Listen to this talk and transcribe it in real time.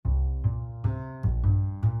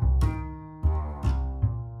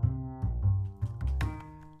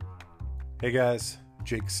Hey guys,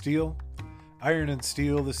 Jake Steele, Iron and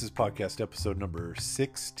Steel. This is podcast episode number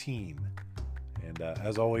 16. And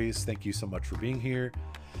as always, thank you so much for being here.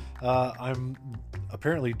 I'm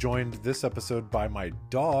apparently joined this episode by my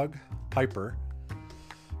dog, Piper,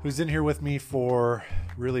 who's in here with me for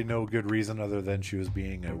really no good reason other than she was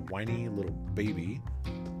being a whiny little baby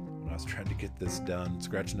when I was trying to get this done,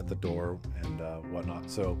 scratching at the door and whatnot.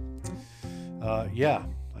 So, yeah,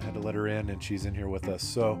 I had to let her in and she's in here with us.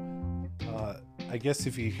 So, I guess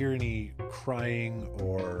if you hear any crying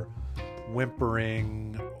or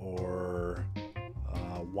whimpering or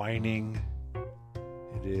whining,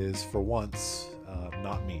 it is for once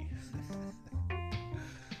not me.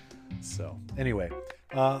 So anyway,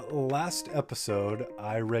 last episode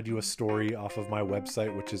I read you a story off of my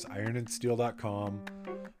website, which is ironandsteel.com.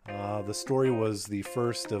 The story was the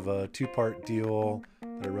first of a two-part deal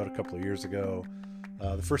that I wrote a couple of years ago.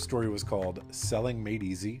 The first story was called Selling Made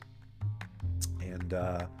Easy.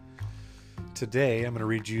 And today I'm going to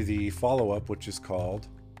read you the follow-up, which is called,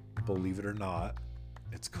 believe it or not,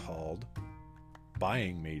 it's called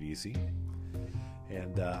Buying Made Easy.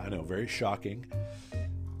 And I know, very shocking.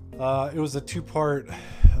 It was a two-part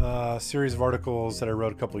series of articles that I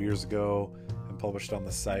wrote a couple years ago and published on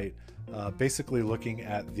the site, basically looking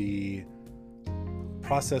at the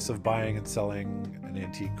process of buying and selling an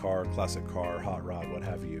antique car, classic car, hot rod, what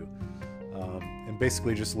have you. And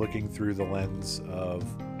basically just looking through the lens of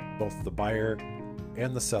both the buyer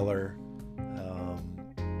and the seller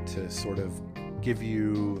to sort of give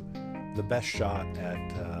you the best shot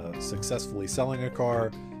at successfully selling a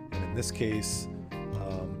car, and in this case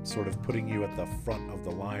sort of putting you at the front of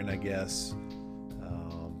the line, I guess,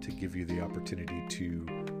 to give you the opportunity to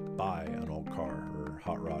buy an old car or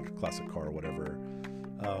hot rod, classic car, or whatever.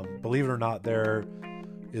 Believe it or not, there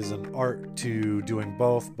is an art to doing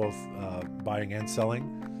both buying and selling,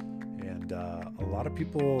 and a lot of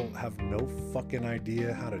people have no fucking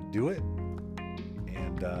idea how to do it,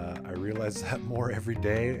 and I realize that more every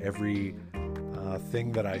day, every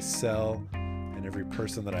thing that I sell and every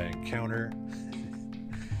person that I encounter.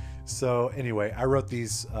 So anyway, I wrote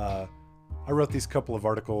these couple of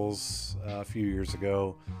articles a few years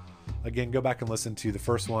ago. Again, go back and listen to the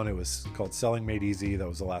first one. It was called Selling Made Easy. That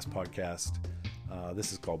was the last podcast.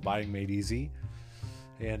 This is called Buying Made Easy.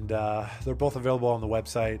 And they're both available on the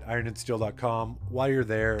website, ironandsteel.com. While you're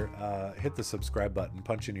there, hit the subscribe button,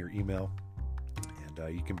 punch in your email,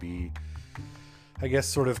 and you can be, I guess,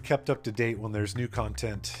 sort of kept up to date when there's new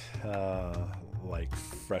content, like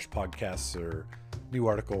fresh podcasts or new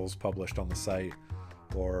articles published on the site,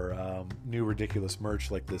 or new ridiculous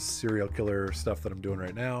merch like this serial killer stuff that I'm doing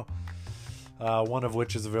right now. One of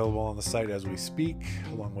which is available on the site as we speak,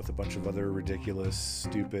 along with a bunch of other ridiculous,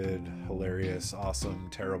 stupid, hilarious, awesome,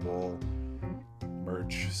 terrible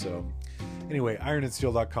merch. So anyway,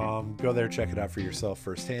 ironandsteel.com. Go there, check it out for yourself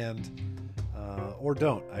firsthand. Or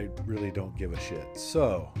don't. I really don't give a shit.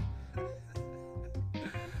 So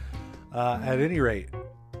at any rate,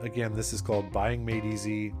 again, this is called Buying Made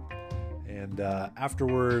Easy. And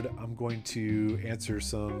afterward, I'm going to answer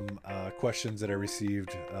some questions that I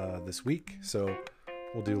received this week. So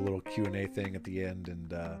we'll do a little Q&A thing at the end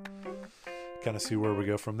and kind of see where we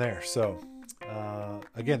go from there. So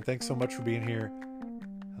again, thanks so much for being here.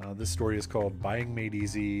 This story is called Buying Made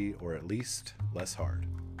Easy, or at least less hard.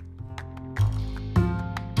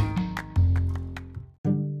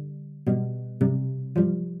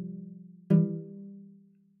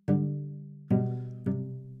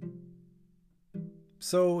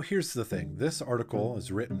 So here's the thing. This article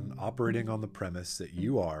is written operating on the premise that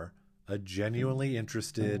you are a genuinely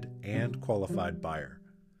interested and qualified buyer.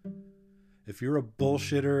 If you're a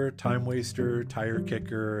bullshitter, time waster, tire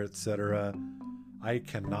kicker, etc., I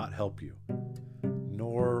cannot help you.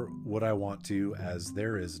 Nor would I want to, as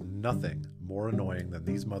there is nothing more annoying than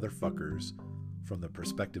these motherfuckers from the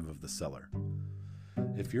perspective of the seller.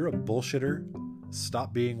 If you're a bullshitter,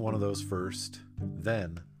 stop being one of those first,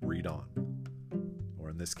 then read on.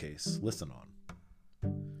 In this case, listen on.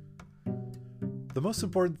 The most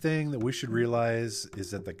important thing that we should realize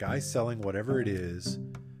is that the guy selling whatever it is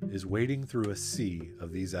wading through a sea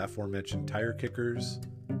of these aforementioned tire kickers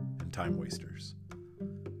and time wasters.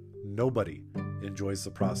 Nobody enjoys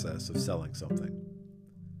the process of selling something.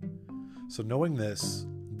 So knowing this,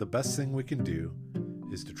 the best thing we can do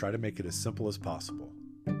is to try to make it as simple as possible.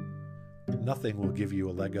 Nothing will give you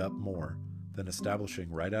a leg up more than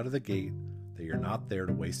establishing right out of the gate that you're not there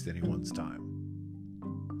to waste anyone's time.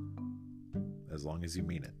 As long as you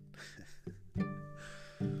mean it.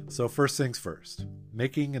 So first things first,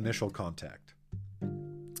 making initial contact.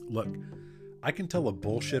 Look, I can tell a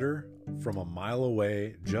bullshitter from a mile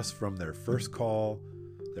away just from their first call,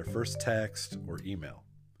 their first text, or email.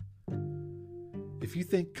 If you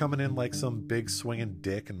think coming in like some big swinging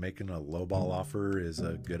dick and making a lowball offer is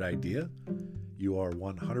a good idea, you are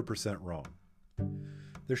 100% wrong.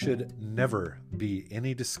 There should never be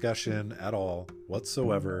any discussion at all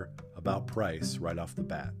whatsoever about price right off the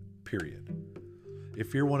bat, period.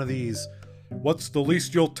 If you're one of these, "What's the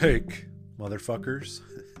least you'll take?" motherfuckers,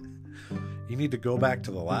 you need to go back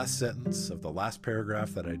to the last sentence of the last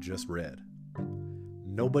paragraph that I just read.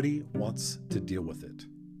 Nobody wants to deal with it.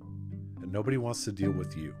 And nobody wants to deal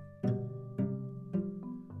with you.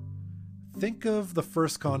 Think of the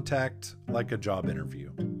first contact like a job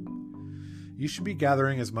interview. You should be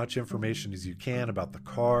gathering as much information as you can about the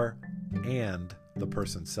car and the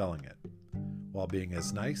person selling it, while being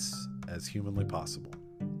as nice as humanly possible.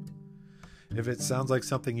 If it sounds like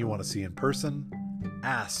something you want to see in person,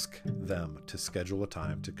 ask them to schedule a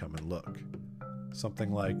time to come and look.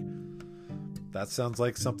 Something like, "That sounds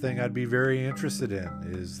like something I'd be very interested in.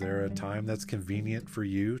 Is there a time that's convenient for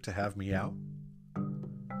you to have me out?"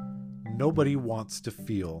 Nobody wants to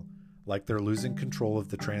feel like they're losing control of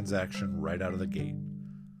the transaction right out of the gate,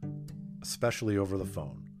 especially over the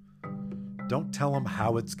phone. Don't tell them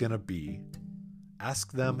how it's going to be.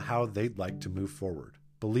 Ask them how they'd like to move forward.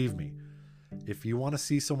 Believe me, if you want to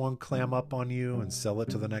see someone clam up on you and sell it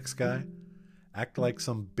to the next guy, act like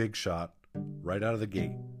some big shot right out of the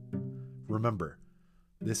gate. Remember,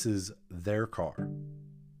 this is their car.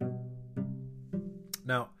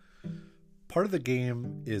 Now, part of the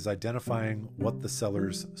game is identifying what the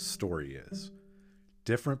seller's story is.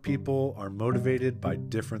 Different people are motivated by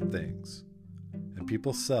different things, and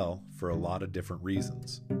people sell for a lot of different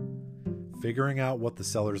reasons. Figuring out what the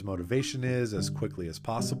seller's motivation is as quickly as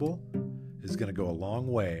possible is going to go a long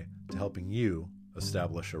way to helping you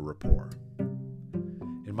establish a rapport.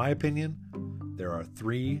 In my opinion, there are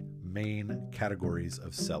 3 main categories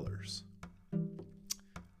of sellers.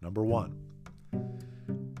 Number 1,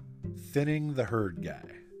 thinning the herd guy.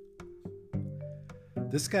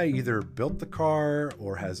 This guy either built the car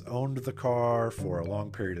or has owned the car for a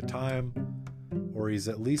long period of time, or he's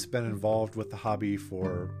at least been involved with the hobby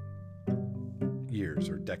for years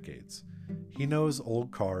or decades. He knows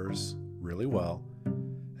old cars really well,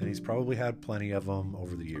 and he's probably had plenty of them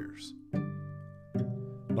over the years.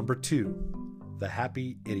 Number 2, the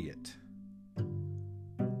happy idiot.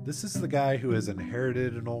 This is the guy who has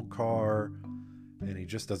inherited an old car and he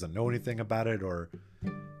just doesn't know anything about it, or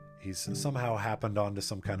he's somehow happened onto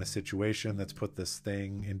some kind of situation that's put this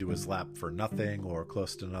thing into his lap for nothing or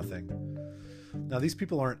close to nothing. Now, these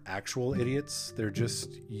people aren't actual idiots. They're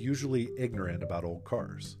just usually ignorant about old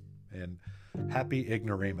cars. And happy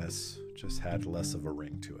ignoramus just had less of a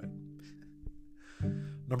ring to it.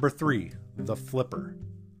 Number 3, the flipper.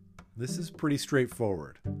 This is pretty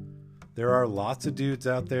straightforward. There are lots of dudes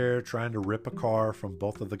out there trying to rip a car from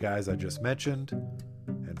both of the guys I just mentioned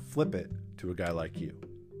and flip it to a guy like you.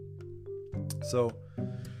 So,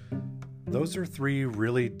 those are 3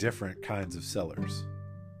 really different kinds of sellers.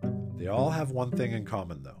 They all have one thing in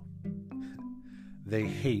common, though. They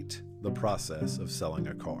hate the process of selling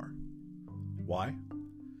a car. Why?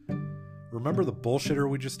 Remember the bullshitter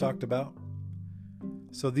we just talked about?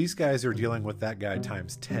 So these guys are dealing with that guy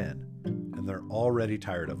times 10, and they're already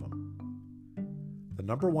tired of him. The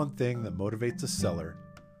number one thing that motivates a seller,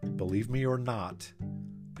 believe me or not,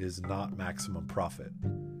 is not maximum profit.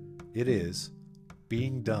 It is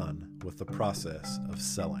being done with the process of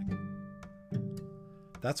selling.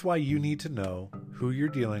 That's why you need to know who you're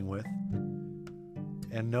dealing with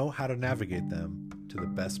and know how to navigate them to the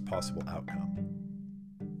best possible outcome.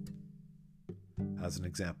 As an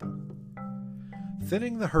example,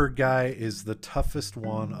 thinning the herd guy is the toughest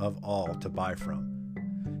one of all to buy from.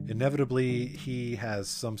 Inevitably, he has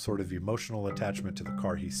some sort of emotional attachment to the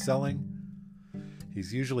car he's selling.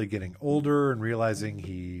 He's usually getting older and realizing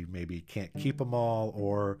he maybe can't keep them all,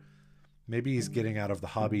 or maybe he's getting out of the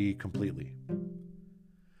hobby completely.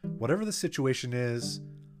 Whatever the situation is,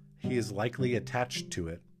 he is likely attached to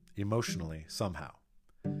it emotionally somehow.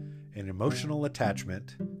 An emotional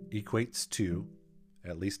attachment equates to,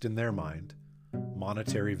 at least in their mind,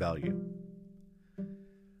 monetary value.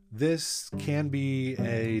 This can be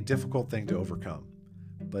a difficult thing to overcome,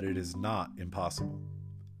 but it is not impossible.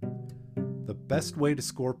 The best way to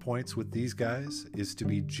score points with these guys is to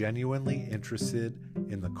be genuinely interested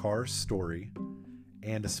in the car's story,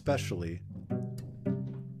 and especially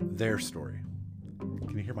their story.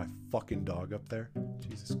 Can you hear my fucking dog up there?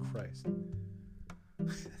 Jesus Christ.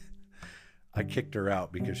 I kicked her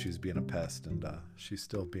out because she was being a pest, and she's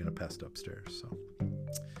still being a pest upstairs. So,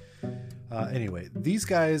 Anyway, these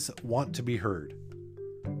guys want to be heard.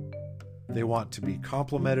 They want to be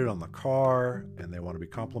complimented on the car, and they want to be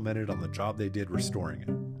complimented on the job they did restoring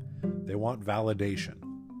it. They want validation.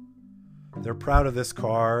 They're proud of this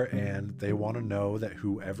car, and they want to know that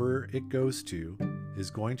whoever it goes to is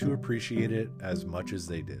going to appreciate it as much as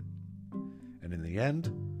they did. And in the end,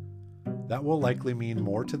 that will likely mean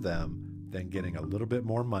more to them than getting a little bit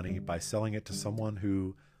more money by selling it to someone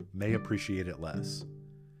who may appreciate it less.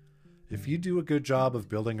 If you do a good job of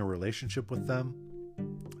building a relationship with them,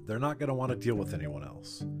 they're not going to want to deal with anyone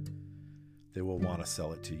else. They will want to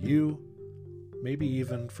sell it to you, maybe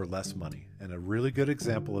even for less money. And a really good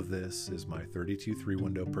example of this is my 32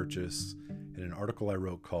 3-window purchase in an article I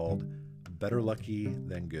wrote called Better Lucky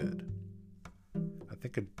Than Good. I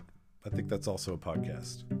think that's also a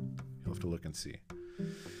podcast. You'll have to look and see.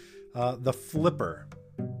 The flipper.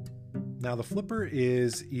 Now, the flipper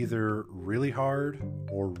is either really hard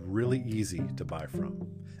or really easy to buy from.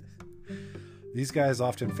 These guys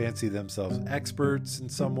often fancy themselves experts in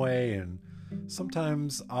some way and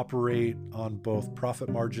sometimes operate on both profit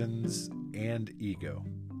margins and ego.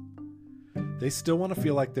 They still want to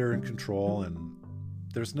feel like they're in control, and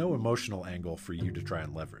there's no emotional angle for you to try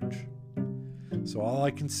and leverage. So all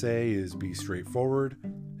I can say is be straightforward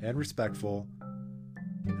and respectful,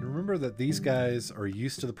 and remember that these guys are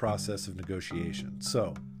used to the process of negotiation.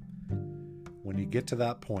 So when you get to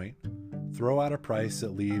that point, throw out a price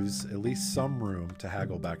that leaves at least some room to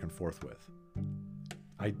haggle back and forth with.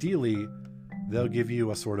 Ideally, they'll give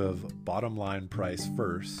you a sort of bottom line price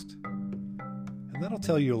first, and that'll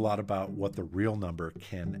tell you a lot about what the real number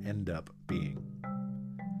can end up being.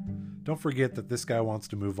 Don't forget that this guy wants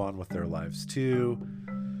to move on with their lives too.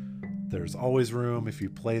 There's always room if you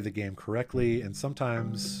play the game correctly, and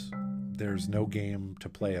sometimes there's no game to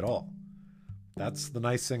play at all. That's the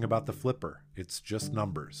nice thing about the flipper. It's just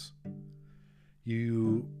numbers.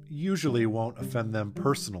 You usually won't offend them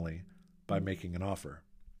personally by making an offer,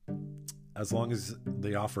 as long as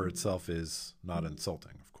the offer itself is not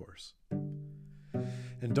insulting, of course.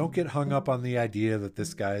 And don't get hung up on the idea that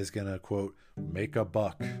this guy is going to, quote, make a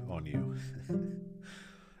buck on you.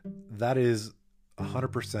 That is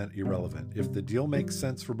 100% irrelevant. If the deal makes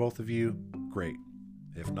sense for both of you, great.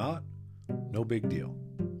 If not, no big deal.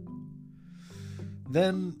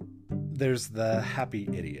 Then there's the happy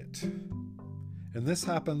idiot. And this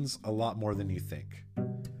happens a lot more than you think.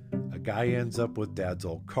 A guy ends up with dad's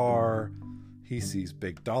old car. He sees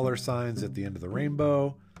big dollar signs at the end of the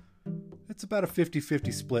rainbow. It's about a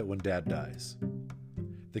 50-50 split when dad dies.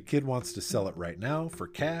 The kid wants to sell it right now for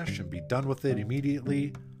cash and be done with it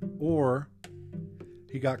immediately, or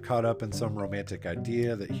he got caught up in some romantic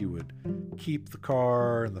idea that he would keep the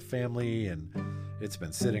car and the family, and it's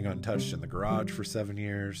been sitting untouched in the garage for 7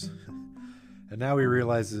 years. And now he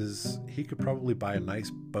realizes he could probably buy a nice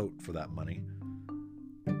boat for that money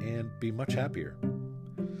and be much happier.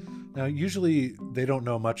 Now, usually they don't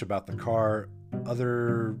know much about the car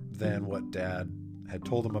other than what dad had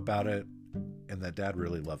told him about it and that dad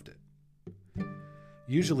really loved it.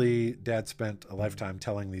 Usually dad spent a lifetime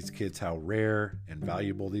telling these kids how rare and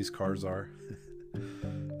valuable these cars are.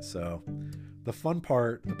 So the fun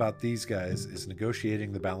part about these guys is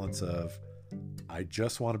negotiating the balance of, I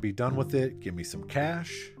just want to be done with it, give me some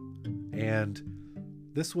cash, and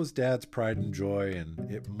this was dad's pride and joy,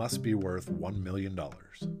 and it must be worth $1 million.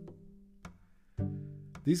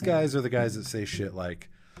 These guys are the guys that say shit like,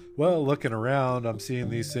 well, looking around, I'm seeing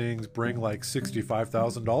these things bring like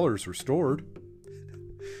 $65,000 restored.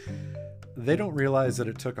 They don't realize that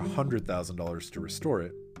it took $100,000 to restore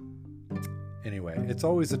it. Anyway, it's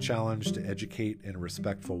always a challenge to educate in a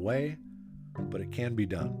respectful way, but it can be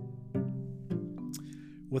done.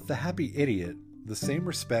 With the happy idiot, the same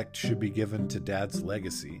respect should be given to dad's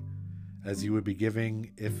legacy as you would be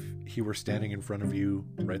giving if he were standing in front of you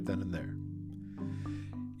right then and there.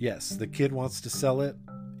 Yes, the kid wants to sell it.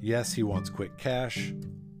 Yes, he wants quick cash.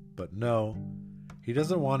 But no, he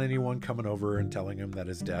doesn't want anyone coming over and telling him that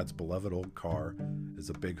his dad's beloved old car is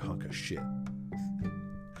a big hunk of shit.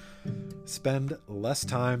 Spend less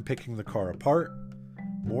time picking the car apart,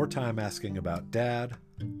 more time asking about dad,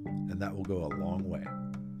 and that will go a long way.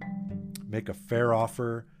 Make a fair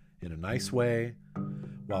offer in a nice way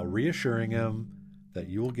while reassuring him that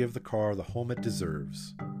you will give the car the home it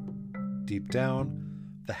deserves. Deep down,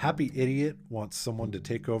 the happy idiot wants someone to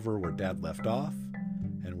take over where dad left off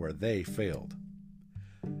and where they failed.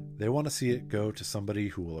 They want to see it go to somebody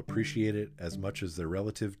who will appreciate it as much as their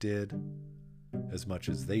relative did, as much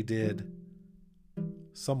as they did,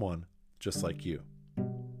 someone just like you.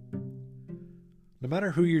 No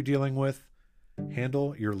matter who you're dealing with,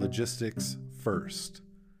 handle your logistics first.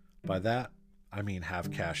 By that, I mean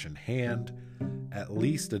have cash in hand, at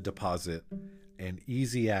least a deposit, and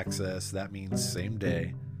easy access, that means same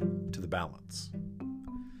day, to the balance.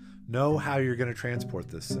 Know how you're going to transport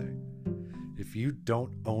this thing. If you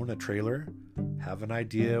don't own a trailer, have an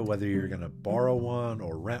idea whether you're going to borrow one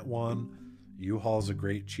or rent one. U-Haul's a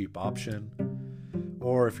great cheap option.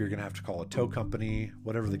 Or if you're going to have to call a tow company,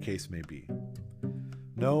 whatever the case may be.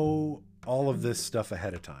 Know all of this stuff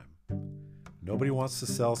ahead of time. Nobody wants to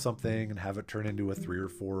sell something and have it turn into a 3 or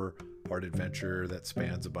 4 part adventure that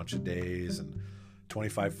spans a bunch of days and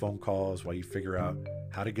 25 phone calls while you figure out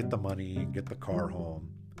how to get the money and get the car home.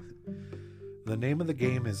 The name of the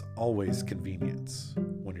game is always convenience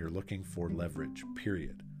when you're looking for leverage,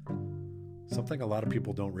 period. Something a lot of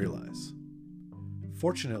people don't realize.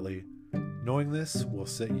 Fortunately, knowing this will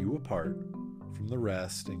set you apart from the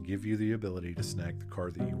rest and give you the ability to snag the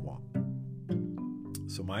car that you want.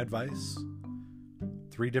 So my advice,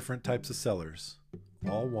 3 different types of sellers,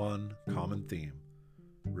 all one common theme: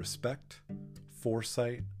 respect,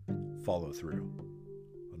 foresight, follow through.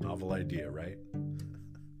 A novel idea, right?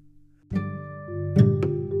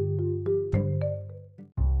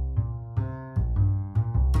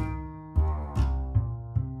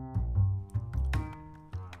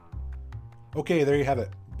 Okay, there you have it.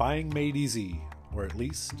 Buying made easy, or at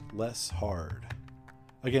least less hard.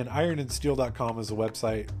 Again, ironandsteel.com is the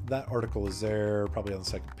website. That article is there, probably on the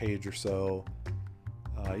second page or so.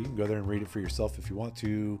 You can go there and read it for yourself if you want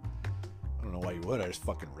to. I don't know why you would. I just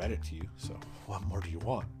fucking read it to you. So what more do you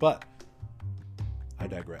want? But I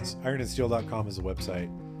digress. Ironandsteel.com is the website.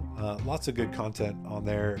 Lots of good content on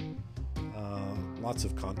there. Lots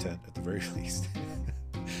of content at the very least.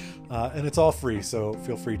 And it's all free, so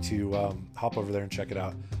feel free to hop over there and check it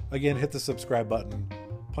out. Again, hit the subscribe button,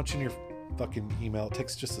 punch in your fucking email. It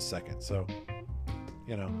takes just a second. So,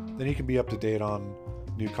 then you can be up to date on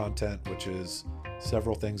new content, which is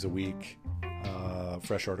several things a week,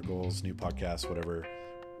 fresh articles, new podcasts, whatever,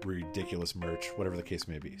 ridiculous merch, whatever the case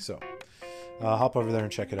may be. So hop over there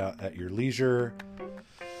and check it out at your leisure.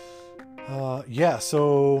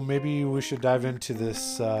 So maybe we should dive into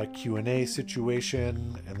this Q&A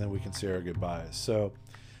situation, and then we can say our goodbyes. So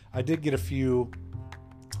I did get a few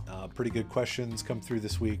pretty good questions come through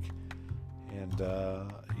this week, and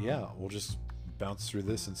we'll just bounce through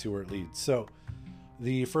this and see where it leads. So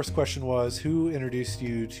the first question was, who introduced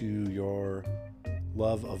you to your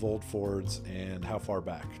love of old Fords, and how far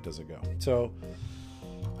back does it go? So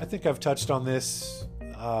I think I've touched on this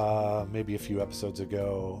maybe a few episodes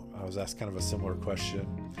ago. I was asked kind of a similar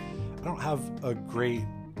question. I don't have a great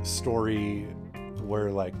story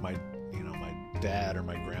where like my dad or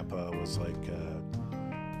my grandpa was like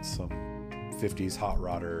some 50s hot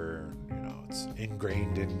rodder, it's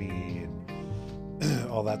ingrained in me and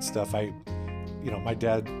all that stuff. My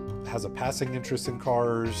dad has a passing interest in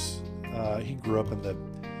cars. He grew up in the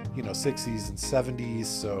 60s and 70s,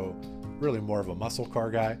 so really more of a muscle car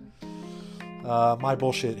guy. My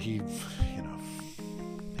bullshit, he's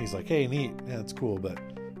like, hey, neat, yeah, it's cool, but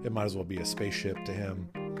it might as well be a spaceship to him.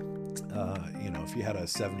 If you had a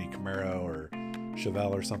 70 Camaro or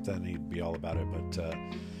Chevelle or something, he'd be all about it. But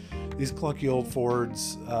these clunky old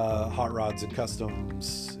Fords, hot rods and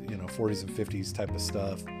customs, 40s and 50s type of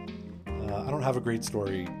stuff, I don't have a great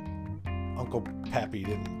story. Uncle Pappy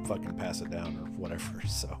didn't fucking pass it down or whatever.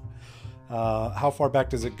 So how far back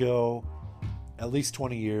does it go? At least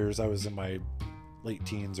 20 years. I was in my late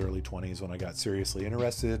teens, early 20s when I got seriously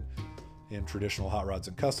interested in traditional hot rods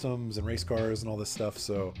and customs and race cars and all this stuff.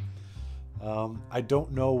 So I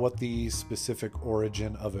don't know what the specific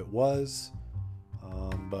origin of it was,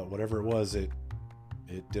 but whatever it was, it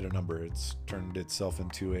did a number. It's turned itself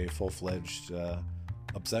into a full-fledged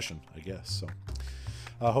obsession, I guess. So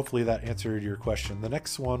hopefully that answered your question. The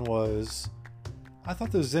next one was, I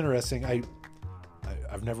thought this was interesting.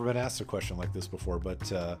 I've never been asked a question like this before,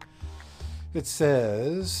 but it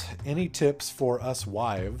says, any tips for us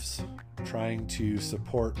wives trying to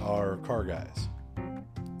support our car guys?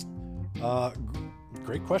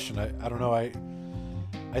 Great question. I don't know. I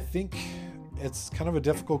think it's kind of a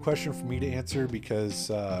difficult question for me to answer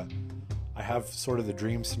because I have sort of the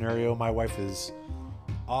dream scenario. My wife is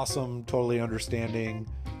awesome, totally understanding.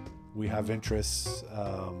 We have interests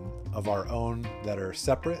of our own that are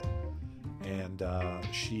separate, and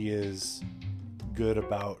she is good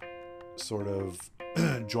about sort of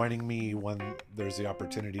joining me when there's the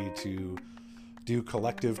opportunity to do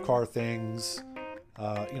collective car things.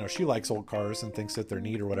 She likes old cars and thinks that they're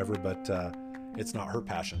neat or whatever, but it's not her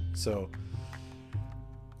passion. So,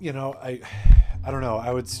 I don't know.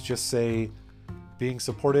 I would just say being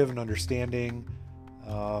supportive and understanding,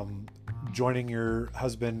 joining your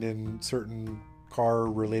husband in certain car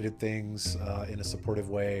related things in a supportive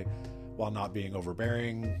way while not being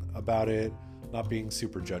overbearing about it, not being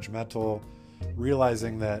super judgmental,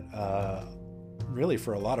 realizing that really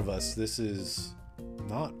for a lot of us, this is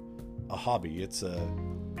not a hobby. It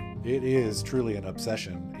is truly an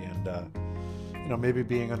obsession, and maybe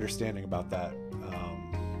being understanding about that.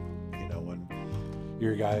 When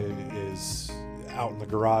your guy is out in the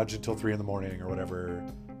garage until 3 a.m. or whatever,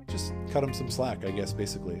 just cut him some slack, I guess,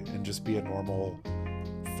 basically, and just be a normal,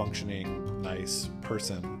 functioning, nice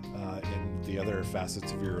person in the other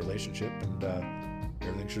facets of your relationship, and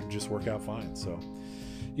everything should just work out fine. So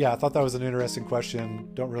yeah, I thought that was an interesting question.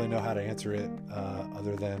 Don't really know how to answer it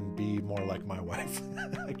other than be more like my wife,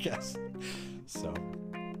 I guess. So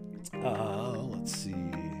let's see.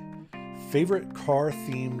 Favorite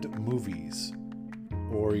car-themed movies,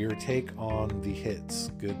 or your take on the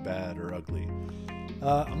hits, good, bad, or ugly.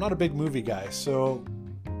 I'm not a big movie guy, so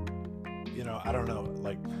I don't know,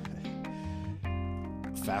 like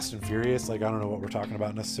Fast and Furious, like I don't know what we're talking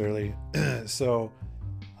about necessarily. So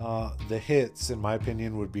the hits, in my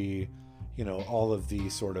opinion, would be, all of the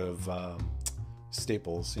sort of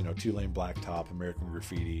staples, 2-Lane Blacktop, American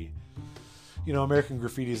Graffiti. American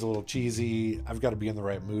Graffiti is a little cheesy. I've got to be in the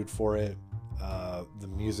right mood for it. The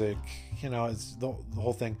music, it's the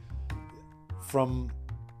whole thing. From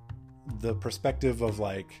the perspective of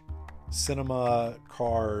like cinema,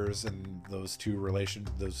 cars, and those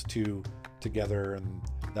two together and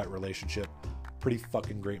that relationship, pretty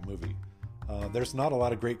fucking great movie. There's not a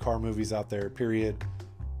lot of great car movies out there, period.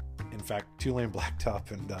 In fact, 2-Lane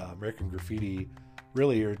Blacktop and American Graffiti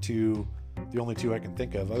really are the only two I can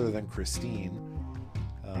think of, other than Christine,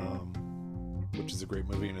 which is a great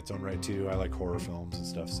movie in its own right too. I like horror films and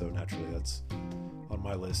stuff, so naturally that's on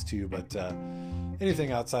my list too. But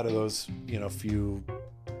anything outside of those, few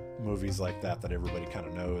movies like that everybody kind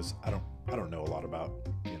of knows, I don't know a lot about,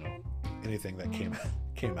 anything that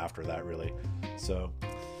came after that, really. So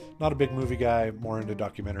not a big movie guy, more into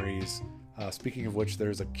documentaries. Speaking of which,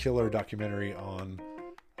 there's a killer documentary on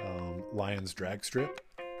Lions Drag Strip.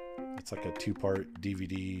 It's like a 2-part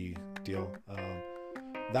DVD deal.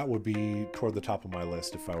 That would be toward the top of my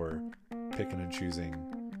list if I were picking and choosing.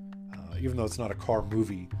 Even though it's not a car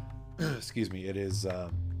movie, excuse me, it is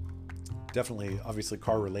definitely, obviously,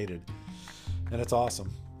 car related, and it's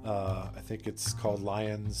awesome. I think it's called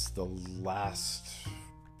Lions the Last.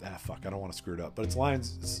 I don't want to screw it up, but it's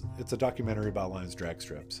Lions. It's a documentary about Lions Drag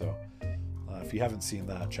Strip. So if you haven't seen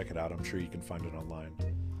that, check it out. I'm sure you can find it online.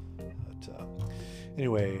 But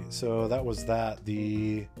anyway, so that was that.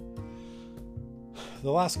 The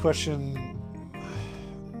last question,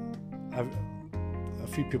 a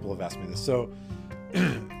few people have asked me this. So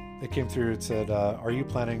it came through. It said, are you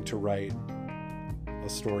planning to write a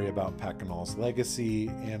story about Pat Ganal's legacy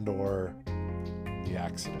and or the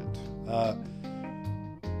accident?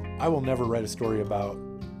 I will never write a story about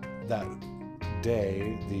that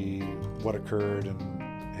day, what occurred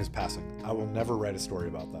and his passing. I will never write a story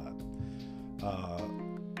about that.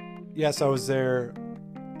 Yes, I was there.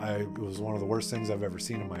 It was one of the worst things I've ever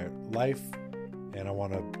seen in my life, and I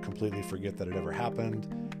want to completely forget that it ever happened,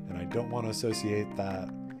 and I don't want to associate that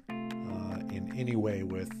in any way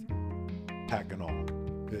with Pat Ganal.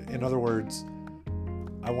 In other words,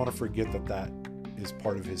 I want to forget that is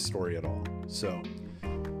part of his story at all. So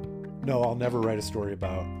no, I'll never write a story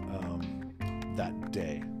about that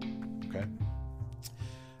day. Okay.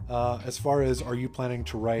 As far as, are you planning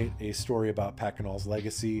to write a story about Pat Ganal's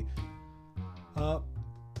legacy?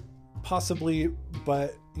 Possibly,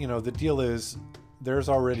 but the deal is there's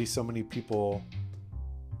already so many people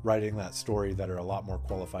writing that story that are a lot more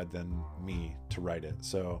qualified than me to write it.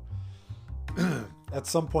 So at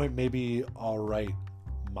some point, maybe I'll write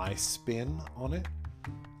my spin on it.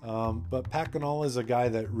 But Pat Ganal is a guy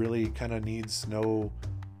that really kind of needs no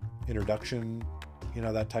introduction,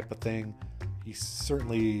 that type of thing. He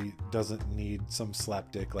certainly doesn't need some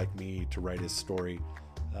slapdick like me to write his story.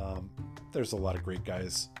 There's a lot of great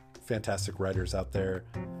guys, fantastic writers out there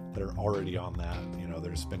that are already on that.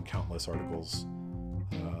 There's been countless articles,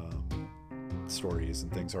 stories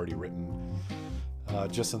and things already written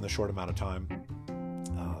just in the short amount of time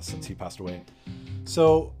since he passed away.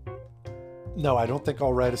 So no, I don't think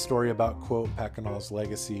I'll write a story about, quote, Pat Ganal's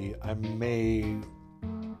legacy. I may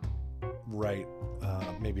write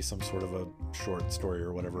maybe some sort of a short story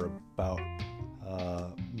or whatever about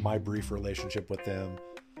my brief relationship with them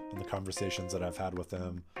and the conversations that I've had with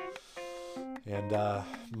them and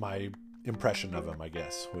my impression of him, I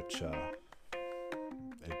guess, which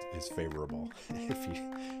is favorable.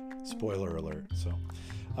 Spoiler alert. So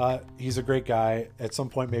He's a great guy. At some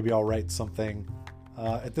point, maybe I'll write something.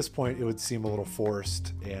 At this point, it would seem a little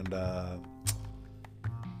forced, and I'm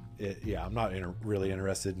not really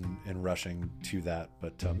interested in rushing to that.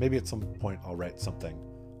 But maybe at some point, I'll write something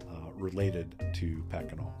related to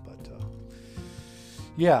Packanaw. But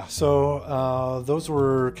so those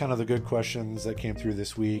were kind of the good questions that came through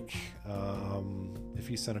this week. If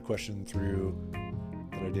you sent a question through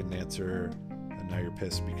that I didn't answer, and now you're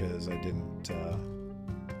pissed because I didn't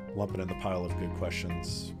lump it in the pile of good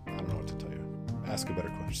questions, I don't know what to tell you. Ask a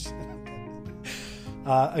better question.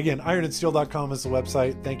 Again, ironandsteel.com is the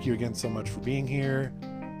website. Thank you again so much for being here.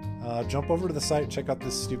 Jump over to the site, check out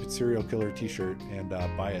this stupid serial killer t-shirt, and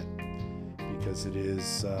buy it, because it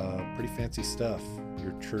is pretty fancy stuff.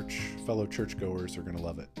 Your fellow churchgoers are going to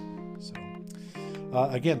love it. So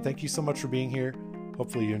again, thank you so much for being here.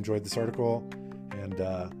 Hopefully you enjoyed this article, and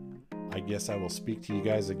I guess I will speak to you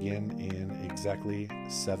guys again in exactly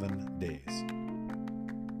 7 days.